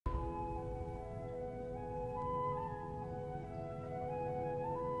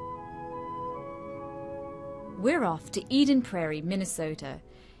We're off to Eden Prairie, Minnesota.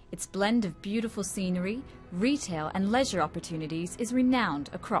 Its blend of beautiful scenery, retail and leisure opportunities is renowned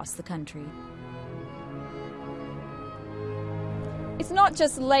across the country. It's not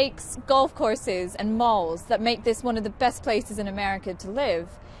just lakes, golf courses and malls that make this one of the best places in America to live.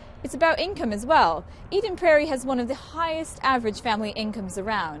 It's about income as well. Eden Prairie has one of the highest average family incomes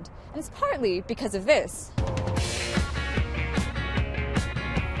around, and it's partly because of this.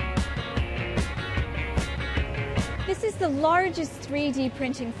 This is the largest 3D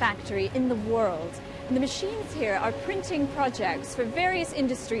printing factory in the world, and the machines here are printing projects for various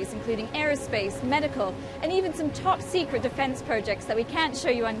industries including aerospace, medical, and even some top secret defense projects that we can't show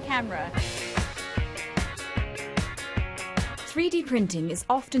you on camera. 3D printing is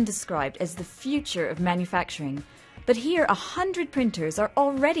often described as the future of manufacturing, but here 100 printers are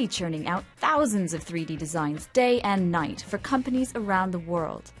already churning out thousands of 3D designs day and night for companies around the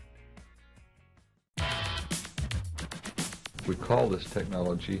world. We call this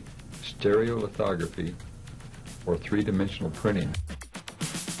technology stereolithography, or three-dimensional printing.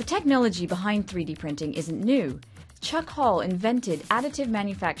 The technology behind 3D printing isn't new. Chuck Hall invented additive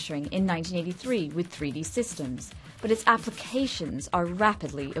manufacturing in 1983 with 3D systems, but its applications are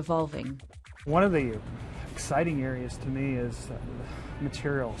rapidly evolving. One of the exciting areas to me is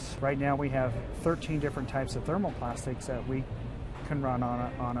materials. Right now we have 13 different types of thermoplastics that we can run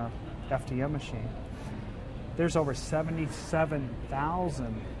on a FDM machine. There's over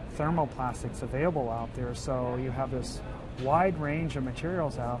 77,000 thermoplastics available out there, so you have this wide range of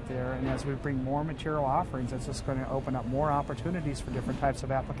materials out there, and as we bring more material offerings, it's just going to open up more opportunities for different types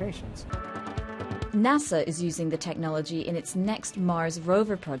of applications. NASA is using the technology in its next Mars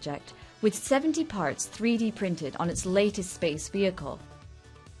rover project, with 70 parts 3D printed on its latest space vehicle.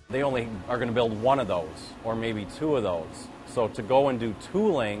 They only are going to build one of those, or maybe two of those. So to go and do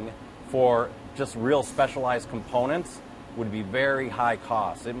tooling for just real specialized components would be very high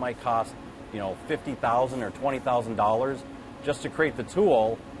cost. It might cost, $50,000 or $20,000 just to create the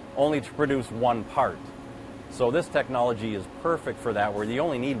tool, only to produce one part. So this technology is perfect for that, where you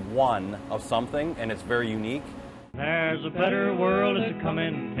only need one of something and it's very unique. There's a better world is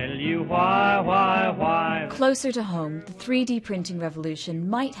coming, tell you why. Closer to home, the 3D printing revolution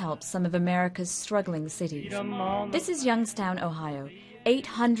might help some of America's struggling cities. This is Youngstown, Ohio,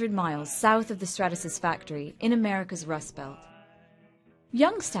 800 miles south of the Stratasys factory in America's Rust Belt.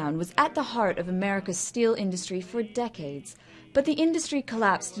 Youngstown was at the heart of America's steel industry for decades, but the industry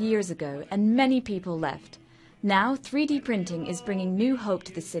collapsed years ago and many people left. Now 3D printing is bringing new hope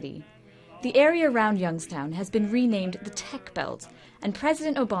to the city. The area around Youngstown has been renamed the Tech Belt, and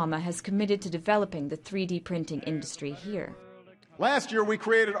President Obama has committed to developing the 3D printing industry here. Last year we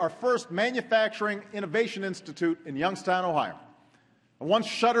created our first Manufacturing Innovation Institute in Youngstown, Ohio. A once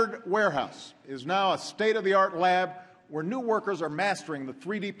shuttered warehouse is now a state-of-the-art lab where new workers are mastering the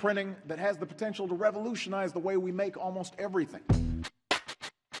 3D printing that has the potential to revolutionize the way we make almost everything.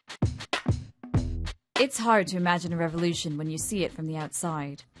 It's hard to imagine a revolution when you see it from the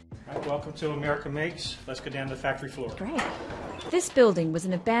outside. All right, welcome to America Makes. Let's go down to the factory floor. Great. This building was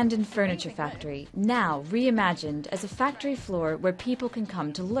an abandoned furniture factory, now reimagined as a factory floor where people can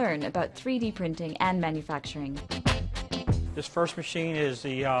come to learn about 3D printing and manufacturing. This first machine is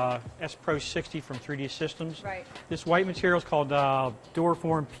the S Pro 60 from 3D Systems. Right. This white material is called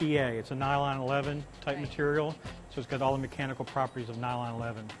Duroform PA. It's a nylon 11 type material, so it's got all the mechanical properties of nylon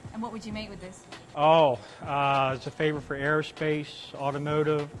 11. And what would you make with this? Oh, it's a favorite for aerospace,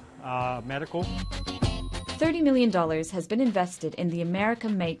 automotive, medical. $30 million has been invested in the America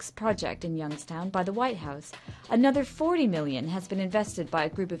Makes project in Youngstown by the White House. Another $40 million has been invested by a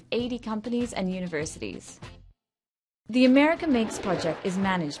group of 80 companies and universities. The America Makes project is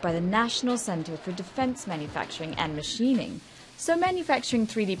managed by the National Center for Defense Manufacturing and Machining, so manufacturing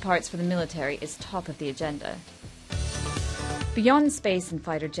 3D parts for the military is top of the agenda. Beyond space and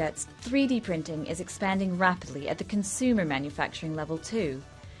fighter jets, 3D printing is expanding rapidly at the consumer manufacturing level too.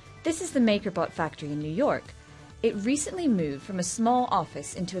 This is the MakerBot factory in New York. It recently moved from a small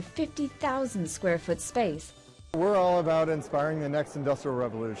office into a 50,000 square foot space. We're all about inspiring the next industrial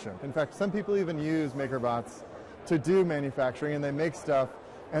revolution. In fact, some people even use MakerBots to do manufacturing, and they make stuff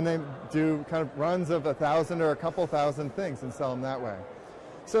and they do kind of runs of 1,000 or a couple thousand things and sell them that way.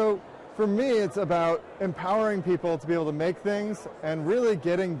 So for me, it's about empowering people to be able to make things and really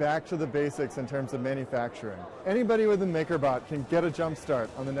getting back to the basics in terms of manufacturing. Anybody with a MakerBot can get a jump start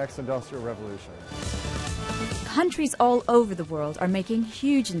on the next industrial revolution. Countries all over the world are making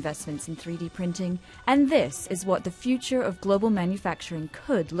huge investments in 3D printing, and this is what the future of global manufacturing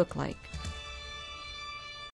could look like.